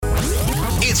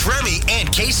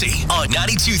and Casey on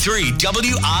 92.3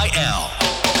 WIL.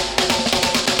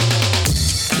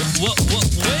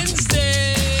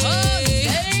 Wednesday.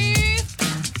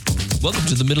 Welcome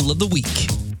to the middle of the week.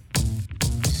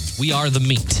 We are the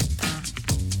meat.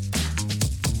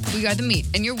 We are the meat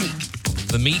in your week.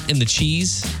 The meat and the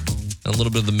cheese, and a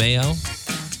little bit of the mayo,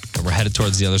 and we're headed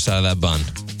towards the other side of that bun.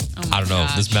 Oh my I don't know.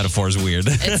 gosh. This metaphor is weird.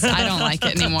 I don't like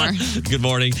it anymore. Good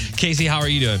morning. Casey, how are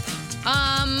you doing?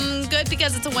 Good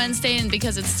because it's a Wednesday and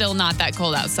because it's still not that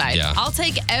cold outside. Yeah. I'll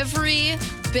take every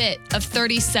bit of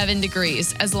 37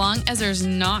 degrees. As long as there's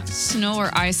not snow or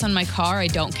ice on my car, I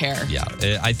don't care. Yeah,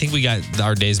 I think we got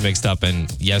our days mixed up,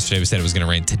 and yesterday we said it was going to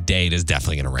rain. Today it is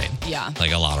definitely going to rain. Yeah.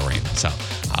 Like a lot of rain. So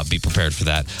be prepared for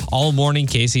that. All morning,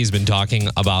 Casey has been talking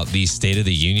about the State of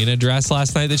the Union address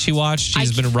last night that she watched.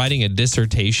 She's been writing a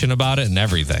dissertation about it and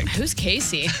everything. Who's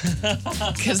Casey?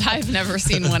 Because I've never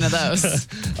seen one of those.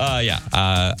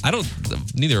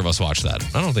 Neither of us watched that.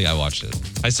 I don't think I watched it.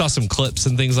 I saw some clips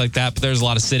and things like that, but there's a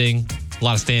lot of sitting, a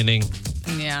lot of standing.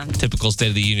 Yeah. Typical State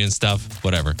of the Union stuff,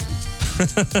 whatever.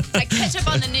 I catch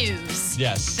up on the news.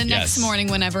 Yes. The next morning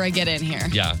whenever I get in here.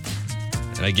 Yeah.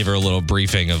 And I give her a little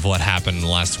briefing of what happened in the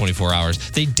last 24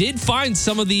 hours. They did find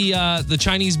some of the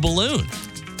Chinese balloon.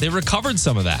 They recovered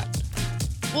some of that.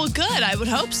 Well, good. I would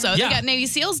hope so. Yeah. They got Navy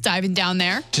SEALs diving down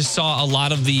there. Just saw a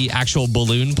lot of the actual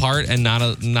balloon part and not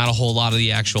a whole lot of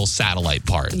the actual satellite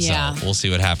part. Yeah. So we'll see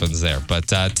what happens there. But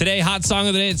today, hot song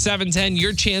of the day at 7:10,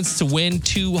 your chance to win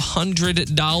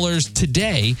 $200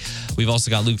 today. We've also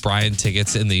got Luke Bryan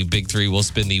tickets in the Big Three. We'll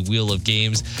spin the Wheel of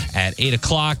Games at 8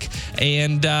 o'clock.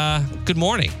 And good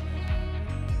morning.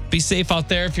 Be safe out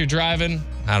there if you're driving.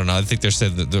 I don't know. I think they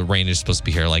said that the rain is supposed to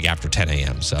be here like after 10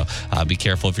 a.m. So be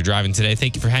careful if you're driving today.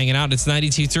 Thank you for hanging out. It's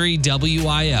 92.3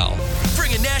 WIL.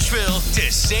 Bringing Nashville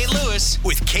to St. Louis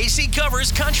with Casey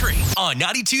Covers Country on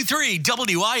 92.3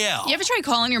 WIL. You ever try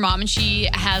calling your mom and she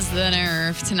has the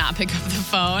nerve to not pick up the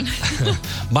phone?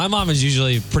 My mom is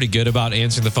usually pretty good about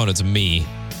answering the phone. It's me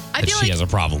that she has a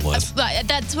problem with.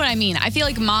 That's what I mean. I feel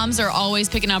like moms are always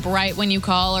picking up right when you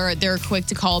call or they're quick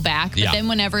to call back. But then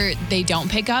whenever they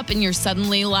don't pick up and you're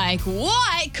suddenly like,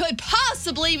 what could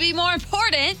possibly be more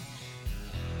important?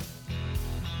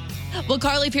 Well,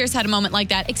 Carly Pearce had a moment like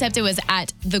that, except it was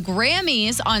at the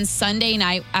Grammys on Sunday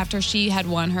night after she had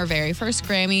won her very first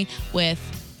Grammy with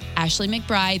Ashley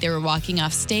McBryde. They were walking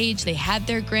off stage. They had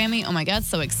their Grammy. Oh my God,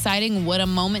 so exciting. What a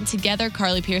moment together.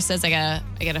 Carly Pearce says, I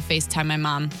gotta FaceTime my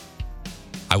mom.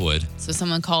 I would. So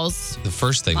someone calls The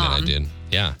first thing that I did.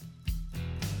 Yeah.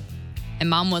 and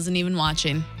mom wasn't even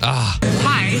watching.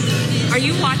 Hi, are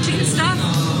you watching stuff?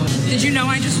 Did you know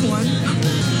I just won?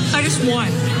 I just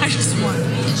won.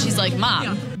 And she's like,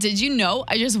 Mom, did you know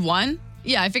I just won?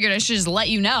 Yeah, I figured I should just let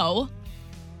you know.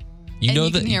 You know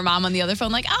you that can hear mom on the other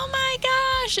phone like, oh my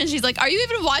gosh. And she's like, are you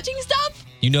even watching stuff?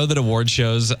 You know that award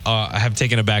shows have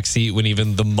taken a back seat when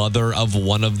even the mother of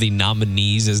one of the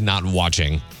nominees is not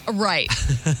watching. Right.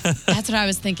 That's what I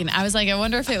was thinking. I was like, I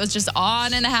wonder if it was just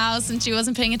on in the house and she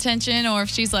wasn't paying attention, or if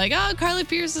she's like, oh, Carly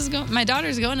Pearce is going, my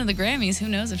daughter's going to the Grammys. Who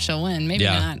knows if she'll win? Maybe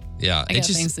not. Yeah. I got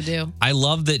things to do. I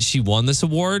love that she won this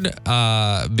award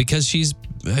because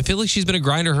I feel like she's been a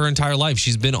grinder her entire life.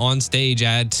 She's been on stage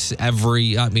at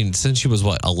since she was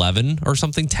 11 or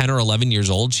something, 10 or 11 years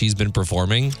old, she's been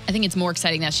performing. I think it's more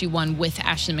exciting that she won with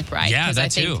Ashley McBryde. Yeah, that I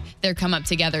think too. their come up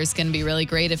together is going to be really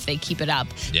great if they keep it up.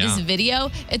 Yeah. This video,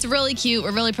 it's really cute.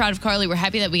 We're really proud of Carly. We're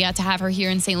happy that we got to have her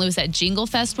here in St. Louis at Jingle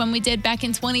Fest when we did back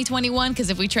in 2021, because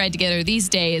if we tried to get her these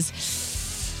days,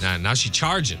 Now she's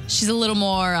charging. she's a little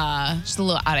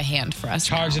out of hand for us.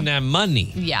 Charging now. that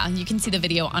money. Yeah, you can see the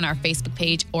video on our Facebook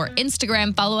page or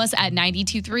Instagram. Follow us at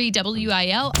 92.3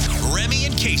 WIL. Remy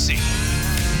and Casey.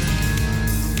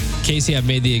 Casey, I've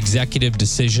made the executive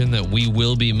decision that we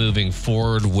will be moving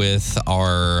forward with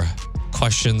our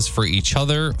questions for each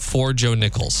other for Joe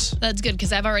Nichols. That's good,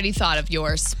 because I've already thought of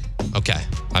yours. Okay.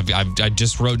 I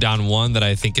just wrote down one that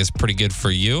I think is pretty good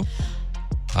for you.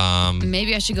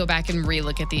 Maybe I should go back and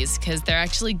relook at these, because they're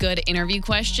actually good interview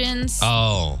questions.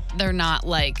 Oh, They're not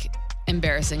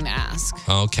embarrassing to ask.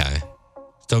 okay.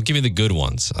 Don't give me the good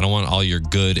ones. I don't want all your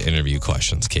good interview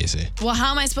questions, Casey. Well,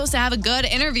 how am I supposed to have a good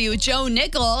interview with Joe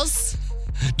Nichols?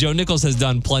 Joe Nichols has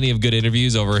done plenty of good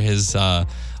interviews over his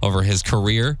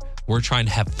career. We're trying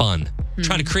to have fun.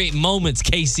 Trying to create moments,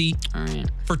 Casey. All right.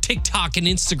 For TikTok and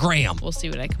Instagram. We'll see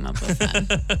what I come up with then.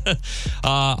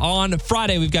 On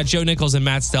Friday, we've got Joe Nichols and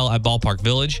Matt Stell at Ballpark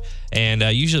Village. And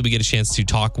usually we get a chance to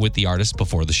talk with the artist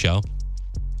before the show.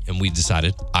 And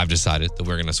I've decided that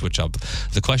we're going to switch up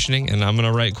the questioning, and I'm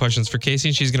going to write questions for Casey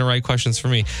and she's going to write questions for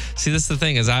me. See, this is the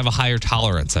thing, is I have a higher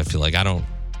tolerance. I feel like I'm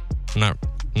not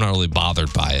really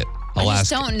bothered by it. I just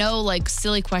don't know, like,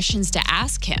 silly questions to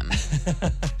ask him.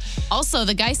 Also,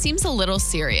 the guy seems a little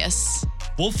serious.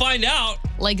 We'll find out.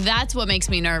 Like, that's what makes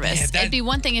me nervous. It'd be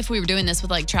one thing if we were doing this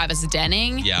with, like, Travis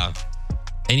Denning. Yeah.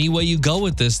 Any way you go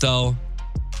with this, though,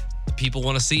 people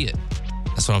want to see it.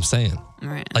 That's what I'm saying.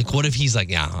 Right. Like, what if he's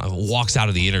like, walks out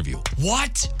of the interview?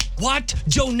 What?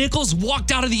 Joe Nichols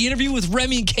walked out of the interview with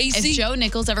Remy and Casey? If Joe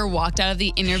Nichols ever walked out of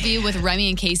the interview with Remy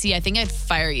and Casey, I think I'd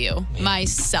fire you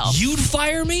myself. You'd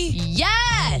fire me? Yes.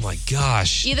 Oh, my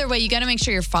gosh. Either way, you got to make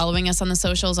sure you're following us on the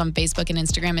socials on Facebook and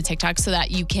Instagram and TikTok so that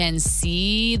you can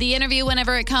see the interview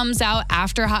whenever it comes out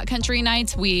after Hot Country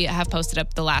Nights. We have posted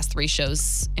up the last 3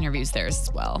 shows interviews there as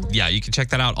well. Yeah, you can check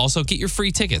that out. Also, get your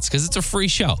free tickets because it's a free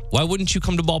show. Why wouldn't you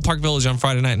come to Ballpark Village on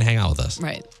Friday night and hang out with us?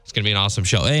 Right. It's going to be an awesome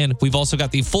show. And we've also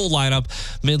got the full lineup.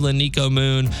 Midland, Nico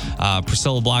Moon,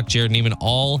 Priscilla Block, Jared Neiman,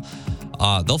 all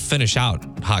they'll finish out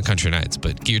Hot Country Nights.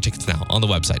 But get your tickets now on the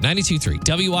website,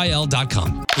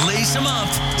 923wil.com. Lace them up.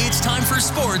 It's time for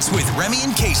sports with Remy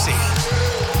and Casey.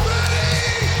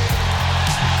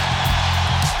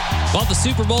 Well, the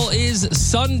Super Bowl is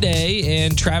Sunday,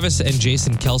 and Travis and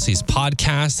Jason Kelce's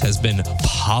podcast has been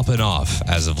popping off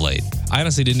as of late. I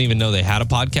honestly didn't even know they had a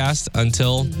podcast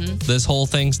until this whole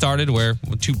thing started, where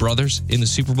 2 brothers in the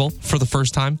Super Bowl for the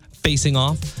first time facing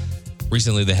off.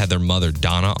 Recently, they had their mother,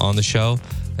 Donna, on the show,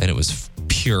 and it was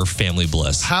pure family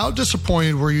bliss. How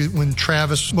disappointed were you when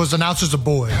Travis was announced as a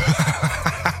boy?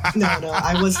 No,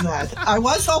 I was not. I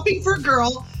was hoping for a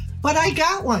girl, but I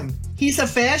got one. He's a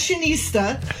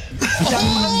fashionista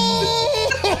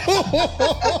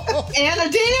and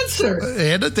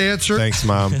a dancer. Thanks,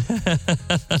 Mom.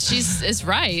 It's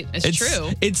right. It's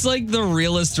true. It's like the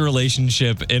realest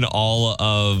relationship in all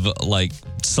of like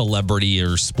celebrity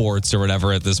or sports or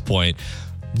whatever at this point.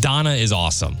 Donna is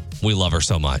awesome. We love her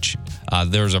so much.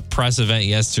 There was a press event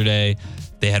yesterday.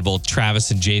 They had both Travis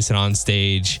and Jason on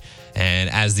stage. And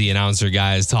as the announcer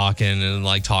guy is talking and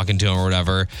like talking to him or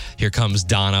whatever, here comes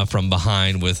Donna from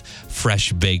behind with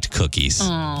fresh baked cookies.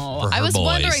 Oh, I was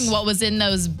wondering what was in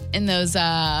those, what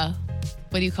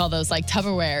do you call those? Like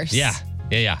Tupperwares.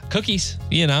 Yeah. Cookies,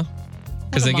 you know.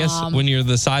 Because I guess Mom. when you're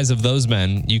the size of those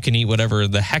men, you can eat whatever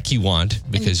the heck you want.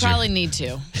 Because and you probably need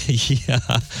to.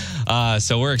 Yeah.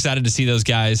 So we're excited to see those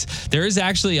guys. There is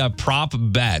actually a prop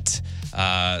bet.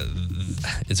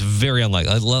 It's very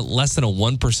unlikely, less than a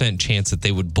 1% chance that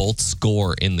they would both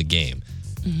score in the game.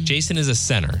 Jason is a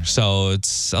center, so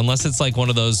it's unless it's like one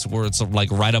of those where it's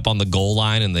like right up on the goal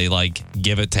line and they like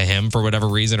give it to him for whatever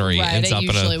reason, or he ends up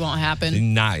in a. Usually won't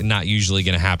happen. Not usually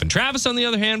going to happen. Travis, on the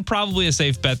other hand, probably a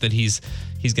safe bet that he's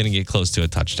going to get close to a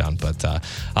touchdown. But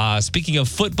speaking of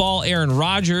football, Aaron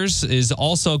Rodgers is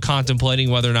also contemplating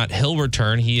whether or not he'll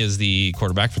return. He is the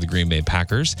quarterback for the Green Bay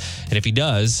Packers. And if he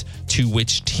does, to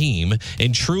which team?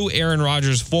 In true Aaron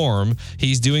Rodgers form,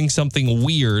 he's doing something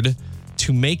weird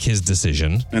to make his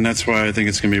decision. And that's why I think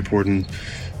it's going to be important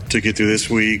to get through this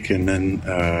week and then,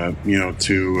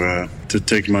 to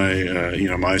take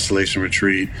my, my isolation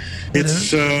retreat.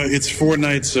 It's 4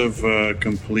 nights of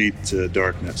complete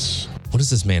darkness. What is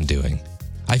this man doing?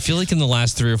 I feel like in the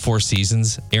last 3 or 4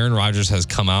 seasons, Aaron Rodgers has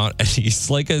come out and he's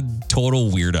like a total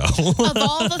weirdo. Of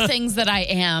all the things that I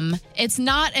am, it's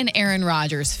not an Aaron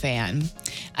Rodgers fan.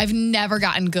 I've never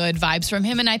gotten good vibes from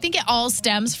him. And I think it all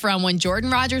stems from when Jordan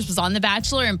Rodgers was on The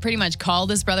Bachelor and pretty much called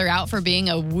his brother out for being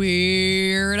a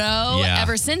weirdo. Yeah.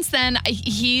 Ever since then,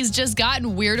 he's just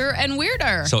gotten weirder and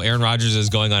weirder. So Aaron Rodgers is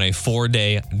going on a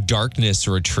 4-day darkness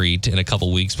retreat in a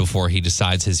couple weeks before he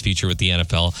decides his future with the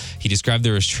NFL. He described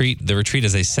the retreat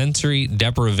as a sensory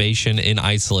deprivation in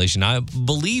isolation. I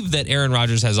believe that Aaron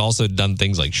Rodgers has also done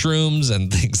things like shrooms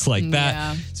and things like that.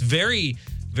 Yeah. It's very,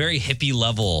 very hippie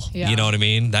level. Yeah. You know what I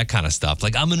mean? That kind of stuff.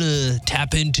 Like, I'm going to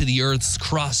tap into the earth's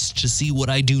crust to see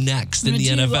what I do next in the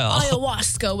NFL.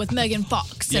 Ayahuasca with Megan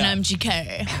Fox and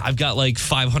MGK. I've got like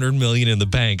 $500 million in the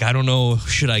bank. I don't know,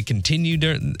 should I continue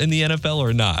in the NFL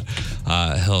or not?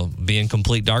 He'll be in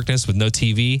complete darkness with no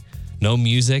TV, no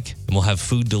music, and we'll have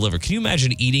food delivered. Can you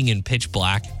imagine eating in pitch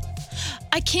black?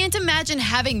 I can't imagine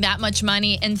having that much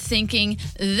money and thinking,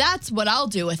 that's what I'll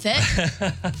do with it.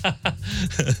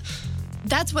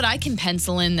 That's what I can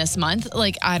pencil in this month.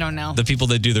 Like, I don't know. The people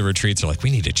that do the retreats are like, we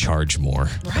need to charge more.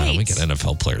 Right. We get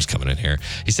NFL players coming in here.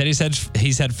 He said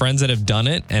he's had friends that have done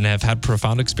it and have had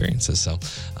profound experiences. So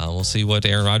we'll see what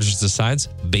Aaron Rodgers decides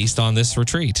based on this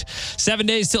retreat. 7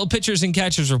 days till pitchers and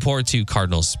catchers report to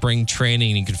Cardinals spring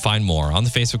training. You can find more on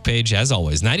the Facebook page, as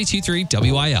always,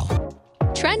 92.3 WIL.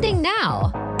 Trending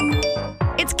now.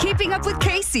 It's Keeping Up with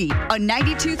Casey on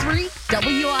 92.3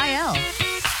 WIL.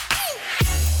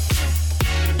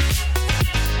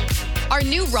 Are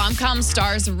new rom-com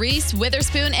stars Reese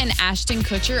Witherspoon and Ashton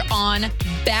Kutcher on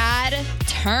bad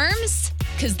terms?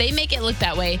 Because they make it look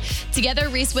that way. Together,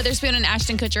 Reese Witherspoon and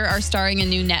Ashton Kutcher are starring a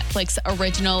new Netflix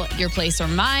original, Your Place or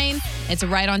Mine. It's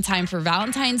right on time for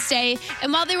Valentine's Day.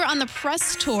 And while they were on the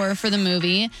press tour for the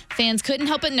movie, fans couldn't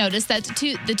help but notice that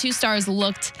the two stars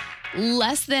looked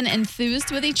less than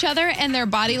enthused with each other, and their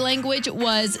body language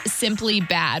was simply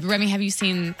bad. Remy, have you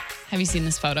seen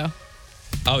this photo?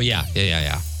 Oh, yeah.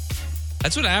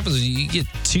 That's what happens when you get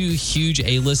two huge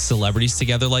A-list celebrities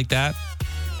together like that.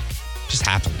 Just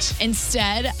happens.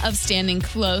 Instead of standing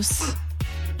close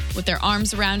with their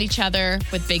arms around each other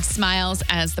with big smiles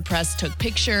as the press took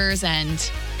pictures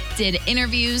and did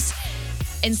interviews,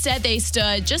 instead they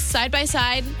stood just side by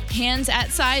side, hands at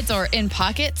sides or in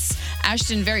pockets.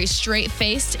 Ashton very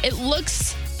straight-faced. It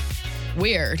looks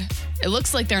weird. It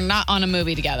looks like they're not on a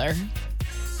movie together.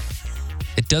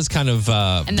 It does kind of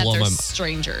and that blow they're my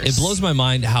strangers. It blows my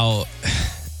mind how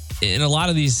in a lot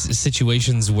of these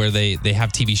situations where they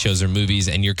have TV shows or movies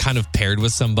and you're kind of paired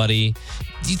with somebody,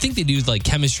 do you think they do like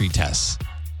chemistry tests?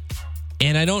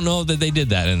 And I don't know that they did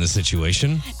that in this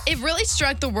situation. It really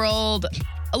struck the world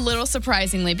a little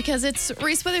surprisingly because it's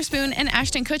Reese Witherspoon and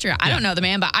Ashton Kutcher. I don't know the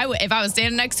man, but if I was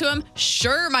standing next to him,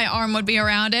 sure, my arm would be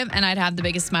around him and I'd have the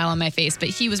biggest smile on my face. But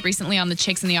he was recently on the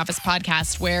Chicks in the Office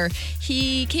podcast where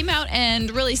he came out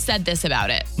and really said this about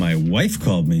it. My wife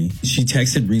called me. She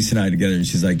texted Reese and I together and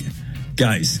she's like,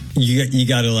 guys, you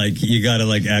gotta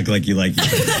act like you like each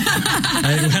other.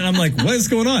 And I'm like, what is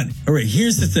going on? All right,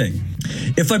 here's the thing.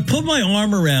 If I put my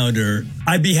arm around her,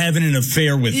 I'd be having an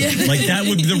affair with her. Like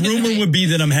the rumor would be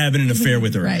that I'm having an affair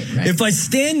with her. Right. If I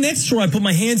stand next to her, I put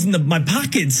my hands in my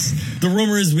pockets. The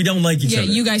rumor is we don't like each other.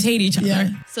 Yeah, you guys hate each other. Yeah.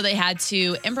 So they had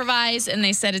to improvise, and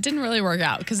they said it didn't really work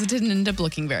out because it didn't end up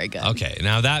looking very good. Okay,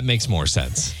 now that makes more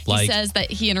sense. He says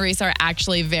that he and Reese are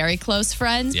actually very close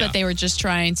friends, but they were just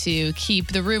trying to keep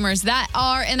the rumors that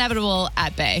are inevitable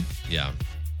at bay. Yeah.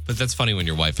 But that's funny when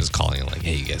your wife is calling and like,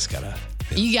 hey, you guys gotta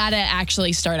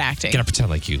actually start acting. Gotta pretend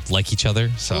like you like each other.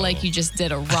 So like you just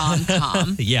did a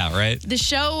rom-com. Yeah, right? The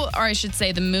show, or I should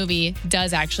say the movie,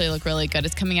 does actually look really good.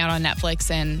 It's coming out on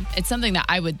Netflix, and it's something that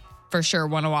I would for sure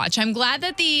want to watch. I'm glad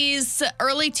that these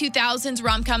early 2000s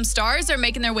rom-com stars are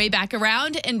making their way back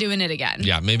around and doing it again.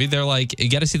 Yeah, maybe they're like, you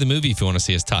got to see the movie if you want to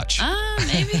see us touch.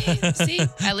 Maybe. See,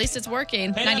 at least it's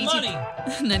working.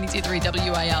 92.3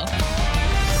 WIL.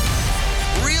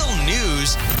 Real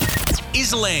news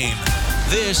is lame.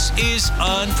 This is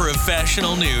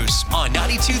unprofessional news on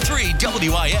 92.3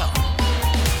 WIL.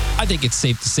 I think it's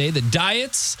safe to say that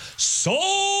diets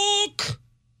suck.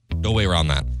 No way around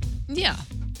that. Yeah.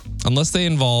 Unless they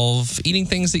involve eating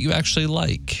things that you actually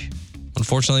like.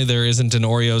 Unfortunately, there isn't an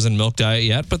Oreos and milk diet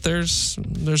yet, but there's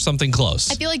something close.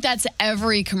 I feel like that's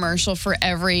every commercial for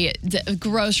every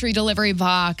grocery delivery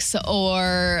box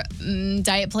or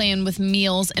diet plan with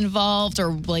meals involved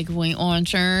or like Weight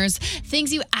Watchers.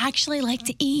 Things you actually like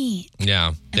to eat.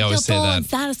 Yeah, they always say that. And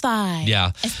satisfied.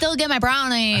 Yeah. I still get my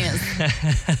brownies.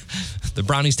 The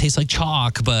brownies taste like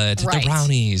chalk, but they're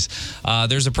brownies.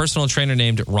 There's a personal trainer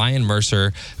named Ryan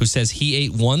Mercer who says he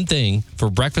ate one thing for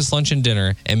breakfast, lunch, and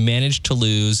dinner and managed to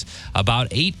lose about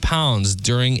 8 pounds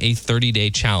during a 30-day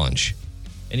challenge.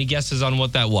 Any guesses on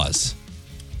what that was?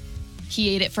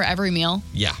 He ate it for every meal?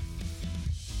 Yeah.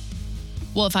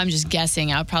 Well, if I'm just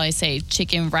guessing, I would probably say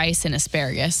chicken, rice, and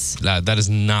asparagus. That is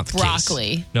not the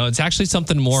Broccoli. case. No, it's actually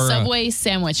something more... Subway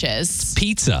sandwiches.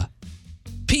 Pizza.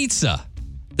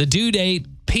 The dude ate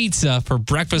pizza for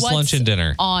breakfast, lunch, and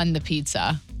dinner. On the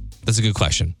pizza? That's a good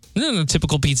question. No,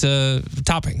 typical pizza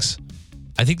toppings.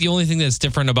 I think the only thing that's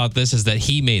different about this is that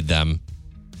he made them,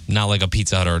 not like a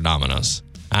Pizza Hut or a Domino's.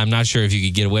 I'm not sure if you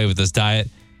could get away with this diet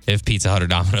if Pizza Hut or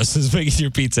Domino's is making your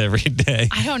pizza every day.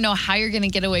 I don't know how you're going to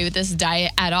get away with this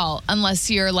diet at all, unless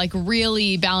you're like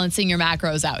really balancing your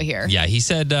macros out here. Yeah, he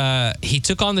said he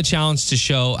took on the challenge to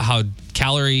show how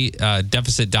calorie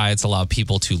deficit diets allow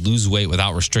people to lose weight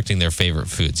without restricting their favorite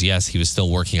foods. Yes, he was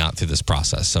still working out through this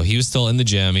process. So he was still in the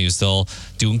gym. He was still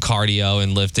doing cardio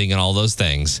and lifting and all those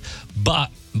things.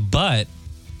 But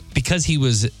because he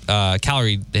was at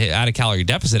a calorie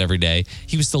deficit every day,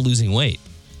 he was still losing weight.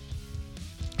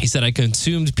 He said, I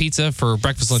consumed pizza for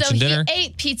breakfast, lunch, and dinner. So he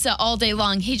ate pizza all day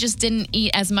long. He just didn't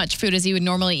eat as much food as he would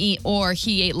normally eat, or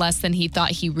he ate less than he thought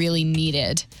he really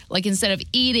needed. Like instead of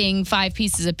eating 5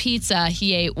 pieces of pizza,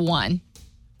 he ate 1.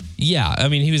 Yeah, I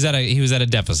mean he was at a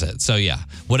deficit. So yeah,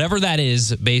 whatever that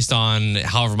is based on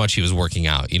however much he was working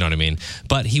out, you know what I mean?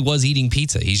 But he was eating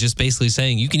pizza. He's just basically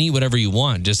saying you can eat whatever you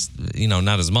want, just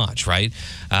not as much, right?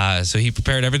 So he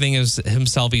prepared everything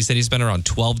himself. He said he spent around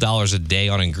 $12 a day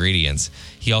on ingredients.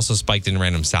 He also spiked in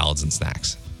random salads and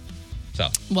snacks. So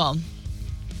well,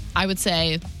 I would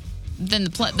say then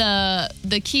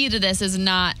the key to this is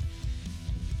not.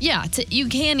 Yeah, you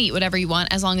can eat whatever you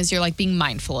want as long as you're being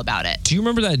mindful about it. Do you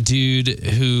remember that dude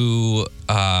who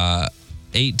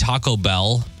ate Taco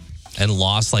Bell and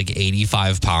lost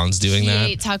 85 pounds doing that?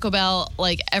 He ate Taco Bell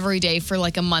every day for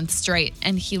a month straight,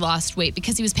 and he lost weight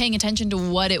because he was paying attention to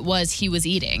what it was he was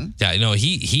eating. Yeah, no,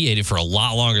 he ate it for a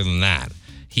lot longer than that.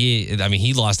 He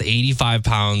lost 85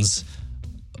 pounds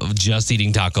of just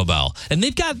eating Taco Bell. And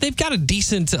they've got a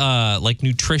decent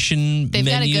nutrition They've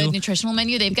menu. got a good nutritional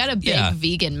menu. They've got a big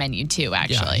vegan menu too,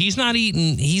 actually. Yeah, he's not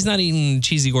eating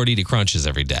cheesy gordita crunches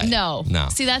every day. No. No.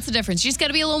 See, that's the difference. You just got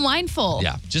to be a little mindful.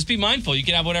 Yeah, just be mindful. You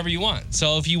can have whatever you want.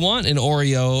 So if you want an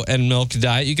Oreo and milk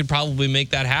diet, you could probably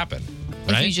make that happen.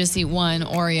 Right? If you just eat one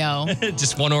Oreo.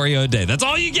 Just one Oreo a day. That's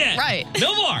all you get. Right.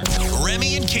 No more.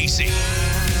 Remy and Casey.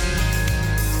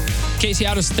 Casey,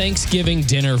 how does Thanksgiving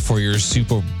dinner for your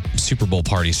Super Bowl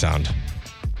party sound?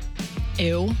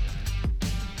 Ew.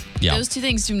 Yeah. Those two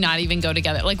things do not even go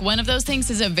together. One of those things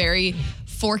is a very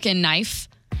fork and knife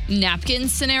napkin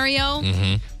scenario.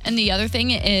 Mm-hmm. And the other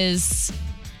thing is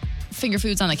finger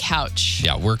foods on the couch.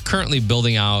 Yeah, we're currently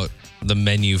building out the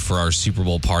menu for our Super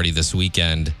Bowl party this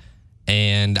weekend.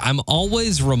 And I'm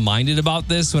always reminded about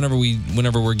this whenever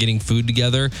we're getting food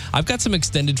together. I've got some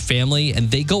extended family, and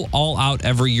they go all out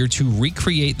every year to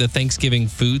recreate the Thanksgiving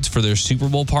foods for their Super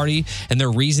Bowl party. And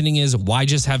their reasoning is, why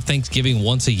just have Thanksgiving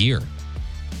once a year?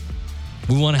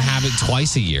 We want to have it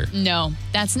twice a year. No,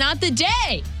 that's not the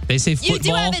day. They say football. You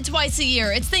do have it twice a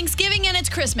year. It's Thanksgiving and it's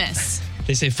Christmas.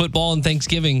 They say football and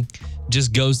Thanksgiving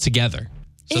just goes together.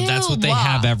 So that's what they Ew.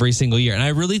 have every single year. And I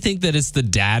really think that it's the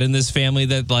dad in this family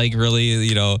that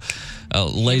really,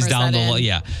 lays down the law.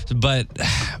 Yeah. But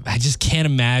I just can't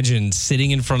imagine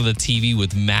sitting in front of the TV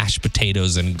with mashed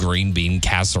potatoes and green bean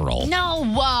casserole. No.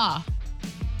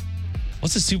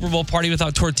 What's a Super Bowl party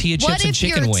without tortilla chips and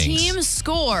chicken What wings? if your team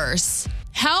scores?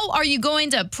 How are you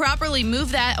going to properly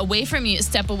move that away from you?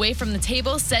 Step away from the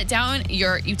table, set down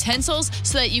your utensils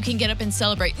so that you can get up and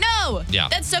celebrate. No! Yeah.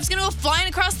 That stuff's going to go flying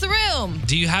across the room.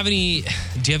 Do you have any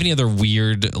other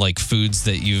weird foods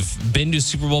that you've been to a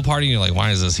Super Bowl party and you're like,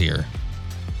 why is this here?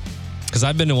 Because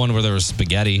I've been to one where there was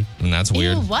spaghetti, and that's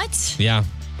weird. Ew, what? Yeah.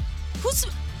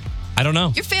 I don't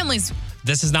know. Your family's...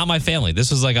 This is not my family.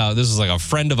 This was like a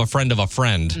friend of a friend of a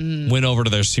friend went over to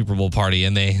their Super Bowl party,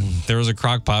 and there was a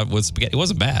crock pot with spaghetti. It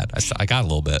wasn't bad. I got a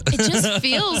little bit. It just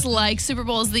feels like Super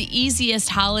Bowl is the easiest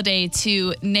holiday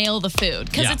to nail the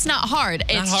food because it's not hard.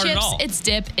 It's hard at chips, all. it's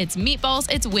dip, it's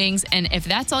meatballs, it's wings, and if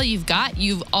that's all you've got,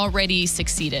 you've already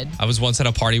succeeded. I was once at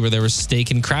a party where there was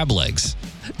steak and crab legs.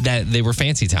 That they were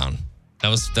fancy town. That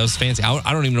was fancy.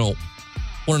 I don't even know.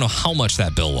 Want to know how much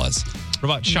that bill was? What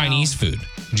about Chinese food?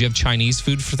 Did you have Chinese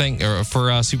food for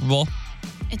Super Bowl?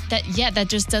 That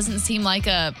just doesn't seem like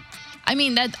a. I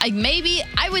mean, maybe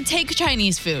I would take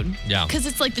Chinese food. Yeah. Because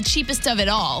it's the cheapest of it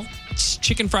all. It's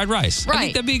chicken fried rice. Right. I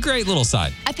think that'd be a great little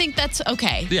side. I think that's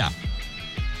okay. Yeah.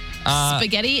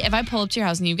 Spaghetti. If I pull up to your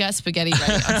house and you've got spaghetti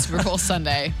ready on Super Bowl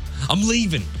Sunday, I'm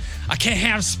leaving. I can't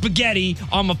have spaghetti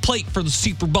on my plate for the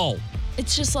Super Bowl.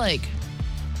 It's just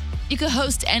you could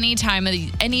host any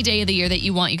day of the year that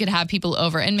you want. You could have people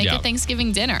over and make a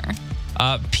Thanksgiving dinner.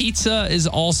 Pizza is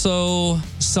also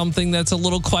something that's a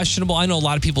little questionable. I know a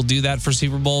lot of people do that for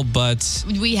Super Bowl, but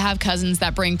we have cousins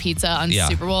that bring pizza on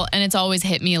Super Bowl, and it's always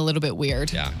hit me a little bit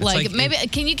weird. Yeah, maybe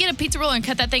can you get a pizza roll and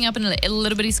cut that thing up in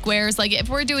little bitty squares? If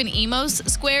we're doing Emos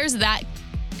squares, that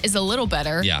is a little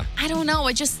better. Yeah, I don't know.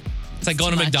 It's like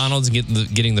going to McDonald's and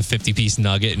getting the 50-piece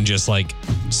nugget and just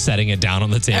setting it down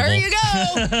on the table. There you go.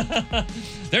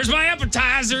 There's my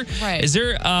appetizer. Right. Is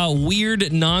there a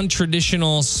weird,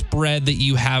 non-traditional spread that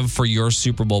you have for your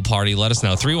Super Bowl party? Let us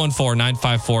know.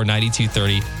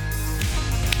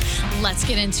 314-954-9230. Let's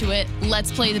get into it.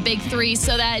 Let's play the big three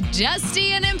so that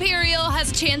Dusty and Imperial has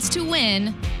a chance to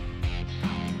win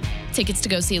tickets to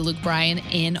go see Luke Bryan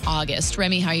in August.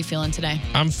 Remy, how are you feeling today?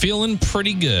 I'm feeling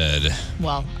pretty good.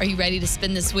 Well, are you ready to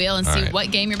spin this wheel and see what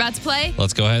game you're about to play?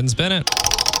 Let's go ahead and spin it.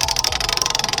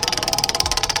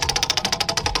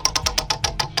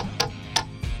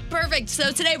 Perfect.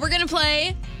 So today we're going to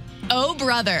play Oh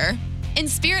Brother. In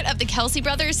spirit of the Kelce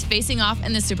brothers facing off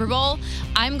in the Super Bowl,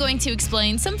 I'm going to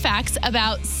explain some facts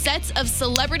about sets of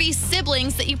celebrity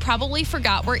siblings that you probably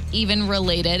forgot were even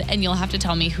related, and you'll have to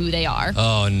tell me who they are.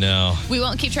 Oh, no. We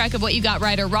won't keep track of what you got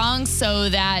right or wrong so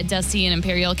that Dusty and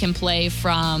Imperial can play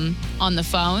from on the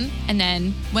phone. And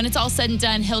then when it's all said and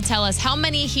done, he'll tell us how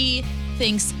many he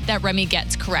thinks that Remy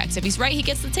gets correct. If he's right, he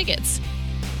gets the tickets.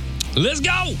 Let's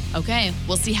go. Okay,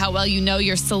 we'll see how well you know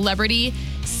your celebrity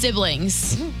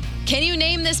siblings. Can you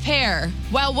name this pair?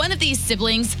 While one of these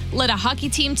siblings led a hockey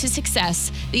team to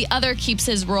success, the other keeps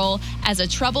his role as a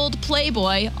troubled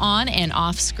playboy on and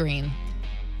off screen.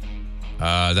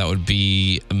 That would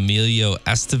be Emilio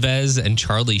Estevez and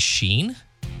Charlie Sheen.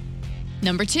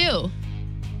 Number 2.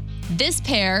 This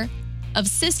pair of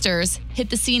sisters hit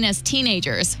the scene as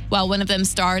teenagers. While one of them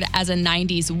starred as a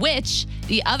 90s witch,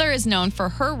 the other is known for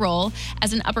her role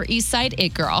as an Upper East Side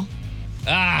it girl.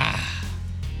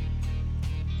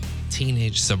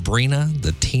 Teenage Sabrina,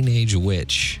 the Teenage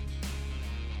Witch.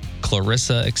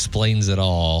 Clarissa Explains It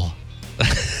All.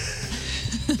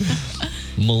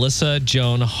 Melissa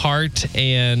Joan Hart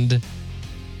and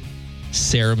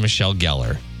Sarah Michelle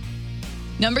Gellar.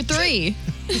 Number 3.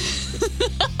 Way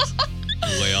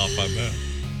off on that.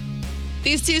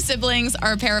 These two siblings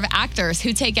are a pair of actors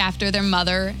who take after their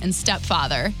mother and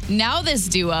stepfather. Now this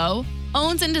duo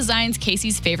owns and designs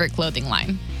Casey's favorite clothing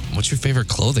line. What's your favorite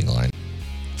clothing line?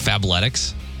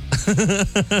 Fabletics?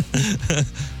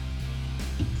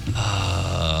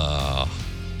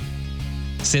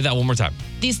 Say that one more time.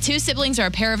 These two siblings are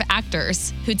a pair of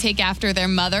actors who take after their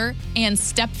mother and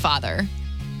stepfather.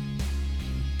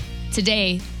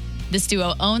 Today, this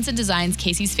duo owns and designs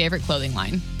Casey's favorite clothing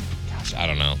line. Gosh, I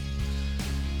don't know.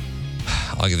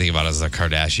 All I can think about is the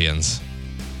Kardashians.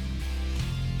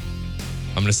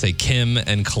 I'm going to say Kim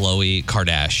and Khloe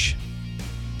Kardashian.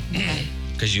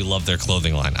 Because you love their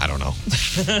clothing line. I don't know.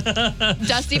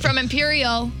 Dusty from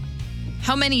Imperial,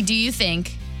 how many do you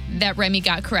think that Remy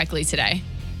got correctly today?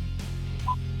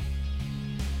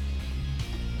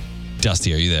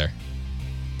 Dusty, are you there?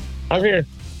 I'm here.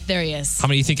 There he is. How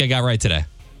many do you think I got right today?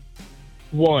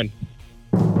 1.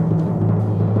 Remy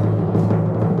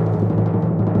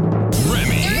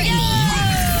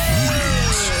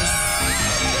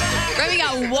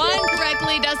got 1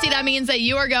 correctly. Dusty, that means that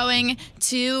you are going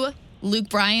to Luke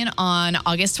Bryan on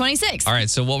August 26th. All right,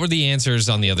 so what were the answers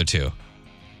on the other two?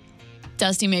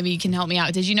 Dusty, maybe you can help me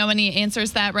out. Did you know any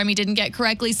answers that Remy didn't get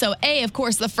correctly? So A, of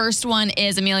course, the first one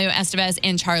is Emilio Estevez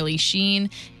and Charlie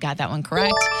Sheen. Got that one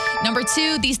correct. Number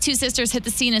 2, these two sisters hit the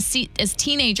scene as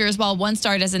teenagers, while one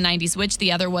starred as a 90s witch.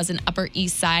 The other was an Upper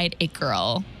East Side it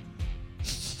girl.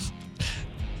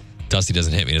 Dusty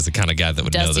doesn't hit me as the kind of guy that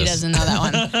would know this. Dusty doesn't know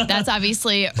that one. That's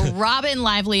obviously Robin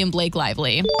Lively and Blake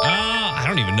Lively. I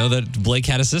don't even know that Blake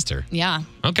had a sister. Yeah.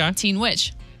 Okay. Teen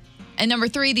Witch. And number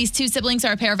 3, these two siblings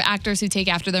are a pair of actors who take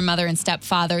after their mother and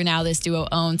stepfather. Now this duo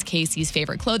owns Casey's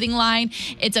favorite clothing line.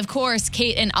 It's, of course,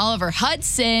 Kate and Oliver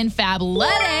Hudson,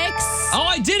 Fabletics. Oh,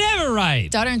 I did have it right.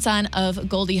 Daughter and son of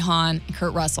Goldie Hawn and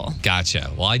Kurt Russell.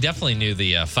 Gotcha. Well, I definitely knew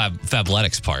the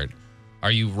Fabletics part. Are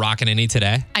you rocking any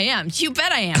today? I am. You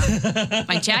bet I am.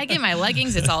 My jacket, my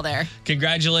leggings, it's all there.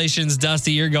 Congratulations,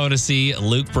 Dusty. You're going to see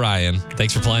Luke Bryan.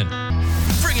 Thanks for playing.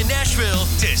 Bringing Nashville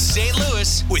to St.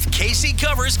 Louis with KC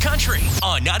Covers Country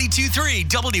on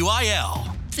 92.3 WIL.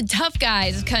 The tough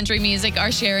guys of country music are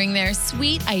sharing their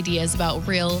sweet ideas about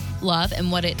real love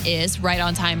and what it is right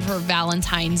on time for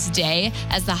Valentine's Day.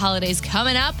 As the holiday's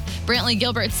coming up, Brantley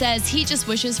Gilbert says he just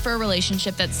wishes for a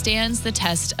relationship that stands the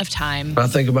test of time. I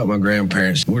think about my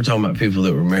grandparents. We're talking about people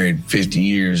that were married 50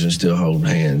 years and still holding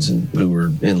hands and who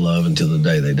were in love until the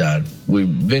day they died. We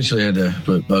eventually had to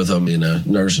put both of them in a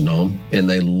nursing home, and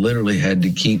they literally had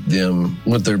to keep them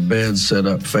with their beds set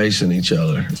up facing each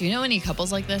other. Do you know any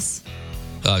couples like this?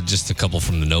 Just a couple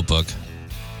from The Notebook.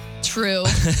 True.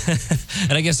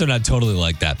 And I guess they're not totally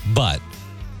like that, but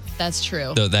That's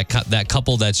true. that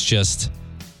couple that's just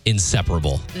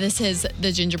inseparable. This is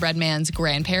the gingerbread man's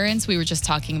grandparents. We were just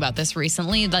talking about this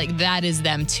recently. Like, that is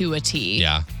them to a T.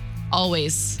 Yeah.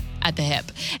 Always at the hip.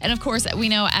 And of course, we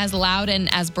know as loud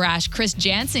and as brash Chris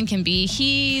Jansen can be,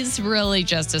 he's really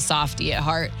just a softie at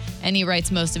heart. And he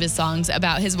writes most of his songs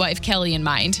about his wife, Kelly, in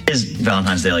mind. It's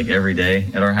Valentine's Day like every day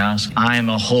at our house. I'm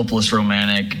a hopeless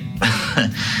romantic.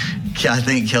 I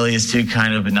think Kelly is too,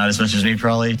 kind of, but not as much as me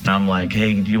probably. And I'm like,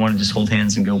 hey, do you want to just hold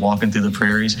hands and go walking through the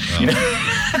prairies? Oh. You know?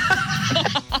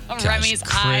 Remy's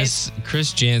eyes.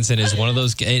 Chris Jansen is one of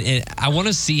those, and I want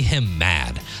to see him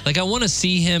mad. Like, I want to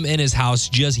see him in his house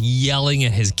just yelling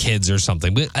at his kids or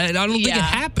something. But I don't think it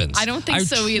happens. I don't think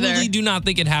so either. I really do not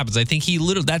think it happens. I think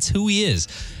that's who he is.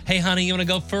 Hey, honey, you want to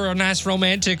go for a nice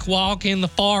romantic walk in the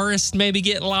forest? Maybe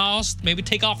get lost? Maybe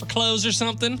take off her clothes or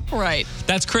something? Right.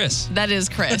 That's Chris. That is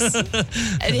Chris.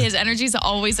 And his energy's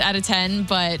always at a 10,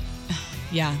 but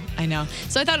yeah, I know.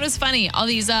 So I thought it was funny. All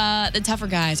these, the tougher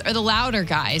guys or the louder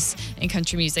guys in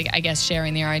country music, I guess,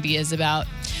 sharing their ideas about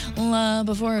love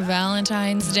before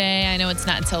Valentine's Day. I know it's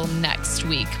not until next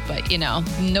week, but,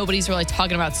 nobody's really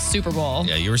talking about Super Bowl.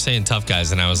 Yeah, you were saying tough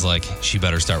guys, and I was like, she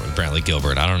better start with Brantley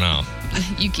Gilbert. I don't know.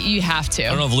 You have to. I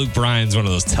don't know if Luke Bryan's one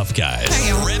of those tough guys.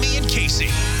 Remy and Casey.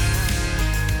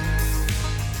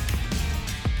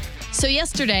 So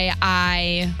yesterday,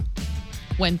 I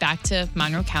went back to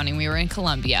Monroe County. We were in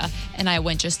Columbia, and I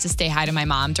went just to say hi to my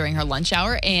mom during her lunch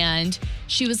hour, and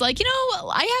she was like,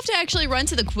 I have to actually run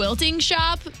to the quilting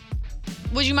shop.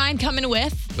 Would you mind coming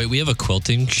with? Wait, we have a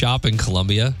quilting shop in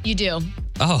Columbia? You do.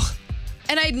 Oh.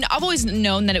 And I've always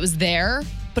known that it was there,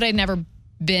 but I'd never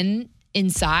been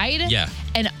inside. Yeah.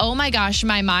 And oh my gosh,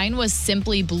 my mind was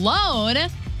simply blown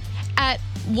at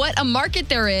what a market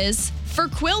there is for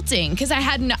quilting. Because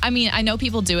I know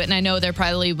people do it, and I know there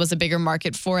probably was a bigger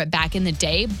market for it back in the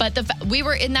day, but we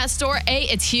were in that store. A,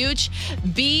 it's huge.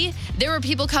 B, there were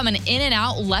people coming in and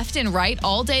out left and right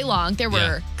all day long. There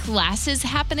were classes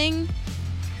happening.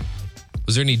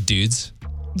 Was there any dudes?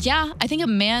 Yeah, I think a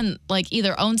man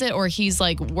either owns it or he's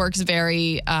works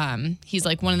very, he's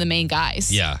one of the main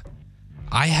guys. Yeah.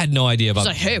 I had no idea about. He's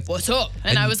like, hey, what's up?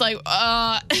 And I was like,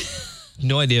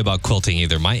 No idea about quilting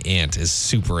either. My aunt is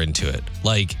super into it.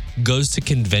 Goes to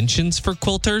conventions for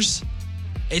quilters.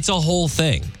 It's a whole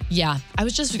thing. Yeah. I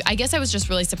guess I was just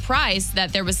really surprised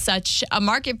that there was such a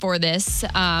market for this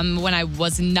when I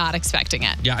was not expecting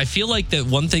it. Yeah, I feel like that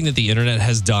one thing that the internet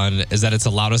has done is that it's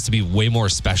allowed us to be way more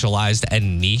specialized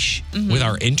and niche with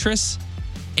our interests.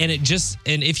 And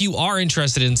if you are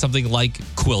interested in something like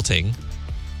quilting,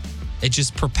 it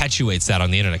just perpetuates that on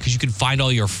the internet because you can find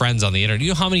all your friends on the internet. You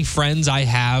know how many friends I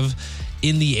have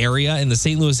in the area, in the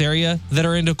St. Louis area, that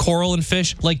are into coral and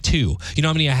fish? 2. You know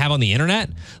how many I have on the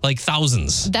internet?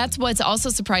 Thousands. That's what's also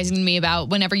surprising to me about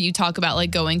whenever you talk about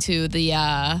going to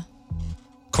the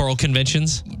coral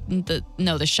conventions? The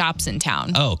shops in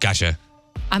town. Oh, gotcha.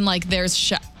 I'm like,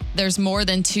 there's more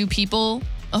than 2 people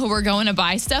who are going to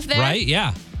buy stuff there. Right?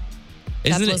 Yeah.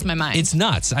 That blows my mind. It's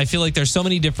nuts. I feel like there's so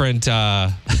many different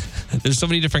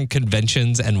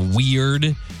conventions and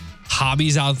weird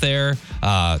hobbies out there.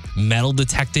 Metal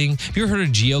detecting. Have you ever heard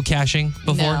of geocaching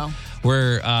before? No.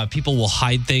 Where people will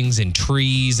hide things in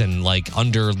trees and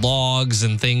under logs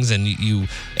and things, and you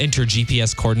enter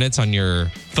GPS coordinates on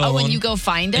your phone. Oh, and you go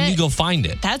find it? And you go find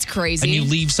it. That's crazy. And you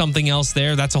leave something else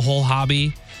there. That's a whole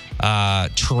hobby.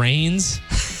 Trains.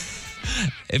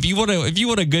 If you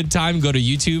want a good time, go to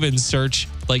YouTube and search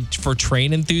for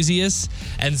train enthusiasts,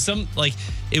 and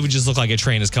it would just look like a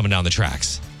train is coming down the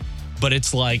tracks. But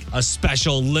it's a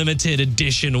special limited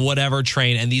edition whatever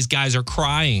train, and these guys are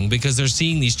crying because they're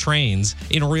seeing these trains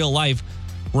in real life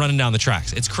running down the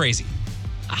tracks. It's crazy.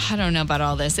 I don't know about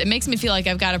all this. It makes me feel like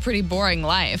I've got a pretty boring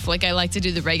life. I like to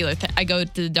do the regular thing. I go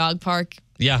to the dog park.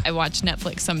 Yeah. I watch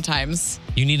Netflix sometimes.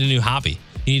 You need a new hobby.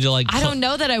 You need to I don't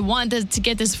know that I want to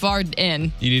get this far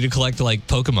in. You need to collect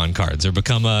Pokemon cards or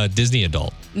become a Disney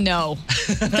adult. No.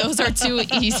 Those are too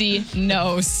easy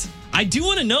no's. I do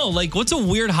want to know, what's a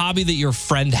weird hobby that your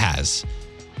friend has?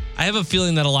 I have a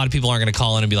feeling that a lot of people aren't going to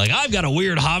call in and be like, I've got a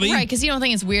weird hobby. Right, because you don't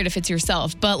think it's weird if it's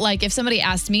yourself. But if somebody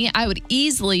asked me, I would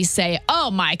easily say,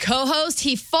 oh, my co-host,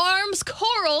 he farms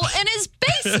coral in his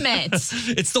basement.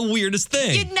 It's the weirdest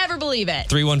thing. You'd never believe it.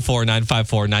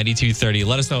 314-954-9230.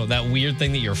 Let us know that weird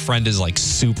thing that your friend is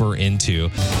super into.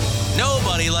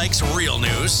 Nobody likes real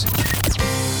news.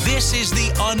 This is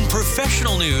the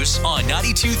unprofessional news on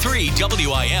 92.3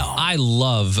 WIL. I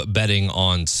love betting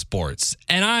on sports,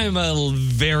 and I'm a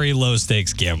very low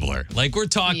stakes gambler. We're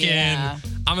talking, I'm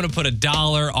going to put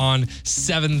 $1 on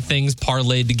 7 things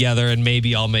parlayed together, and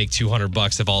maybe I'll make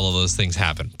 $200 if all of those things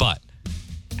happen. But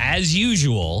as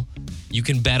usual, you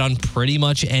can bet on pretty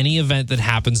much any event that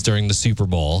happens during the Super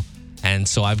Bowl. And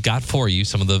so I've got for you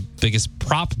some of the biggest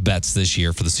prop bets this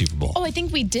year for the Super Bowl. Oh, I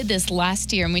think we did this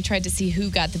last year, and we tried to see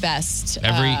who got the best.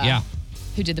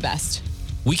 Who did the best.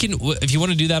 We can, if you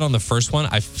want to do that on the first one,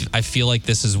 I feel like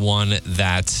this is one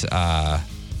that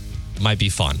might be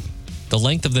fun. The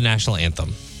length of the national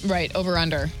anthem. Right, over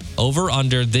under. Over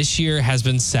under this year has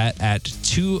been set at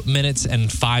 2 minutes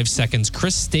and 5 seconds.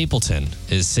 Chris Stapleton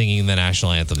is singing the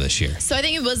national anthem this year. So I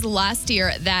think it was last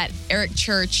year that Eric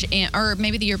Church, or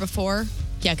maybe the year before.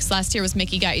 Yeah, because last year was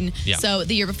Mickey Guyton. Yeah. So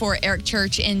the year before, Eric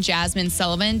Church and Jasmine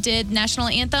Sullivan did national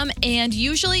anthem. And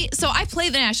usually, so I play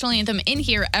the national anthem in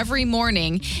here every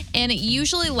morning, and it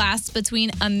usually lasts between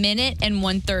a minute and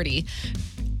 1:30.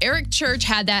 Eric Church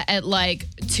had that at like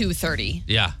 2:30.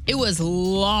 Yeah. It was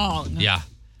long. Yeah.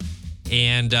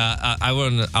 And I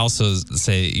want to also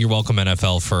say you're welcome,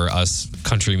 NFL, for us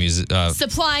country music.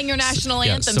 Supplying your national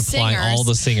anthem supplying singers. all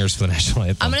the singers for the national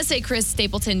anthem. I'm going to say Chris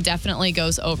Stapleton definitely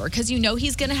goes over because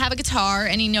he's going to have a guitar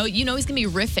and you know he's going to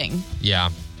be riffing.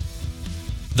 Yeah.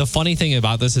 The funny thing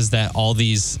about this is that all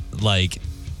these,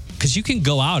 because you can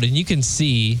go out and you can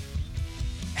see,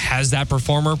 has that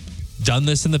performer done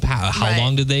this in the past? How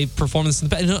long did they perform this in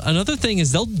the past? And another thing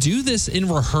is they'll do this in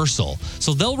rehearsal.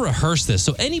 So they'll rehearse this.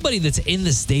 So anybody that's in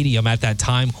the stadium at that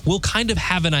time will kind of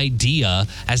have an idea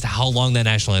as to how long that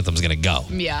national anthem is going to go.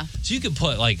 Yeah. So you could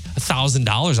put like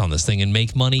 $1,000 on this thing and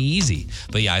make money easy.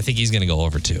 But yeah, I think he's going to go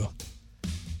over too.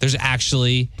 There's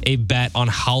actually a bet on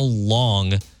how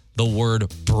long the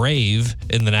word brave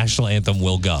in the national anthem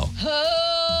will go.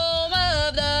 Home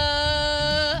of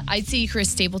the... I see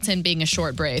Chris Stapleton being a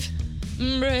short brave.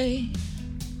 Brave.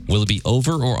 Will it be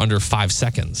over or under 5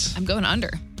 seconds? I'm going under.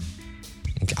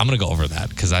 Okay, I'm going to go over that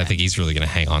because I think he's really going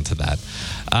to hang on to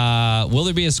that. Will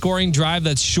there be a scoring drive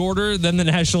that's shorter than the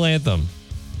national anthem?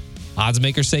 Odds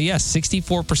makers say yes,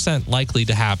 64% likely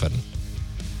to happen.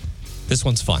 This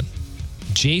one's fun.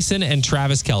 Jason and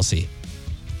Travis Kelce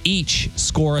each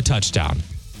score a touchdown.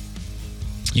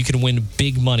 You can win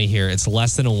big money here. It's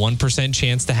less than a 1%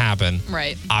 chance to happen.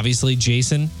 Right. Obviously,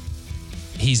 Jason,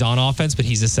 he's on offense, but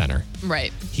he's a center.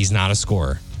 Right. He's not a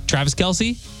scorer. Travis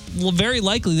Kelce, well, very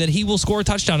likely that he will score a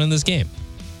touchdown in this game.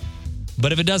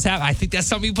 But if it does happen, I think that's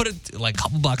something you put a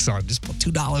couple bucks on. Just put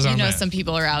 $2 on that. You know, some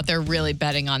people are out there really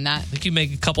betting on that. I think you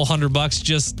make a couple $100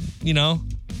 just,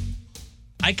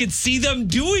 I could see them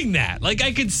doing that.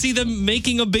 I could see them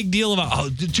making a big deal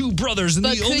about, the two brothers in the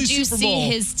only Super Bowl. But could you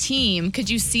see his team? Could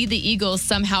you see the Eagles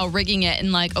somehow rigging it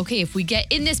and okay, if we get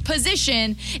in this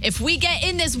position, if we get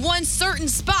in this one certain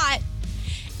spot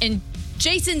and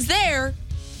Jason's there,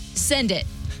 send it.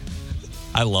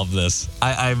 I love this.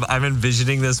 I'm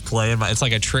envisioning this play. It's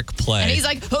like a trick play. And he's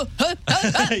like,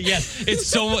 yes, it's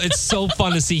so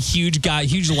fun to see huge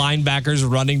linebackers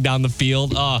running down the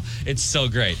field. Oh, it's so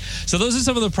great. So those are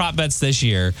some of the prop bets this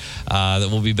year that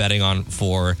we'll be betting on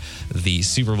for the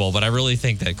Super Bowl. But I really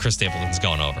think that Chris Stapleton's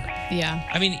going over. Yeah.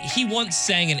 I mean, he once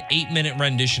sang an 8-minute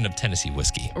rendition of Tennessee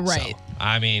Whiskey. Right. So,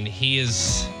 I mean,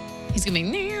 he's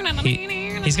going to be...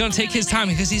 He's going to take his time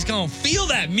because he's going to feel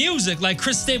that music like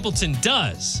Chris Stapleton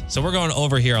does. So we're going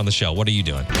over here on the show. What are you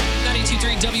doing?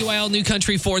 92.3 WIL New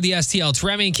Country for the STL. It's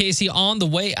Remy and Casey on the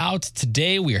way out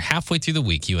today. We are halfway through the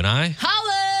week, you and I. Holla!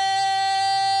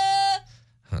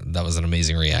 That was an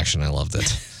amazing reaction. I loved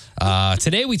it.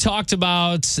 Today we talked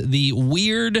about the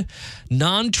weird,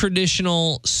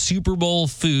 non-traditional Super Bowl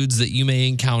foods that you may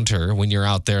encounter when you're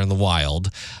out there in the wild.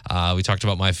 We talked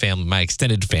about my family, my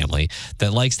extended family,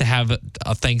 that likes to have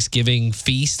a Thanksgiving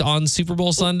feast on Super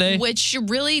Bowl Sunday. Which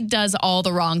really does all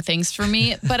the wrong things for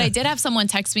me. But I did have someone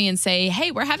text me and say,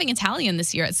 hey, we're having Italian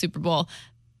this year at Super Bowl.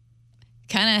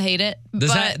 Kind of hate it.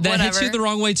 That hits you the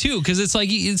wrong way too, because it's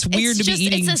weird to be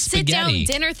eating It's a spaghetti. sit-down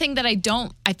dinner thing that I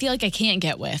feel like I can't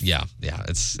get with. Yeah,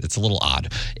 it's a little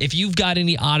odd. If you've got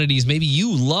any oddities, maybe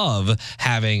you love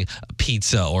having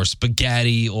pizza or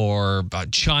spaghetti or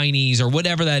Chinese or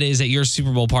whatever that is at your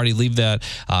Super Bowl party, leave that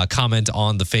comment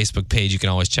on the Facebook page. You can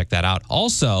always check that out.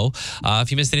 Also,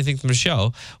 if you missed anything from the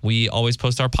show, we always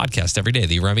post our podcast every day.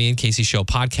 The Remy and Casey Show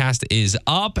podcast is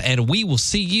up, and we will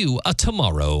see you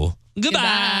tomorrow.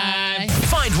 Goodbye.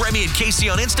 Find Remy and Casey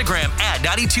on Instagram at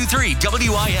 92.3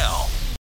 WIL.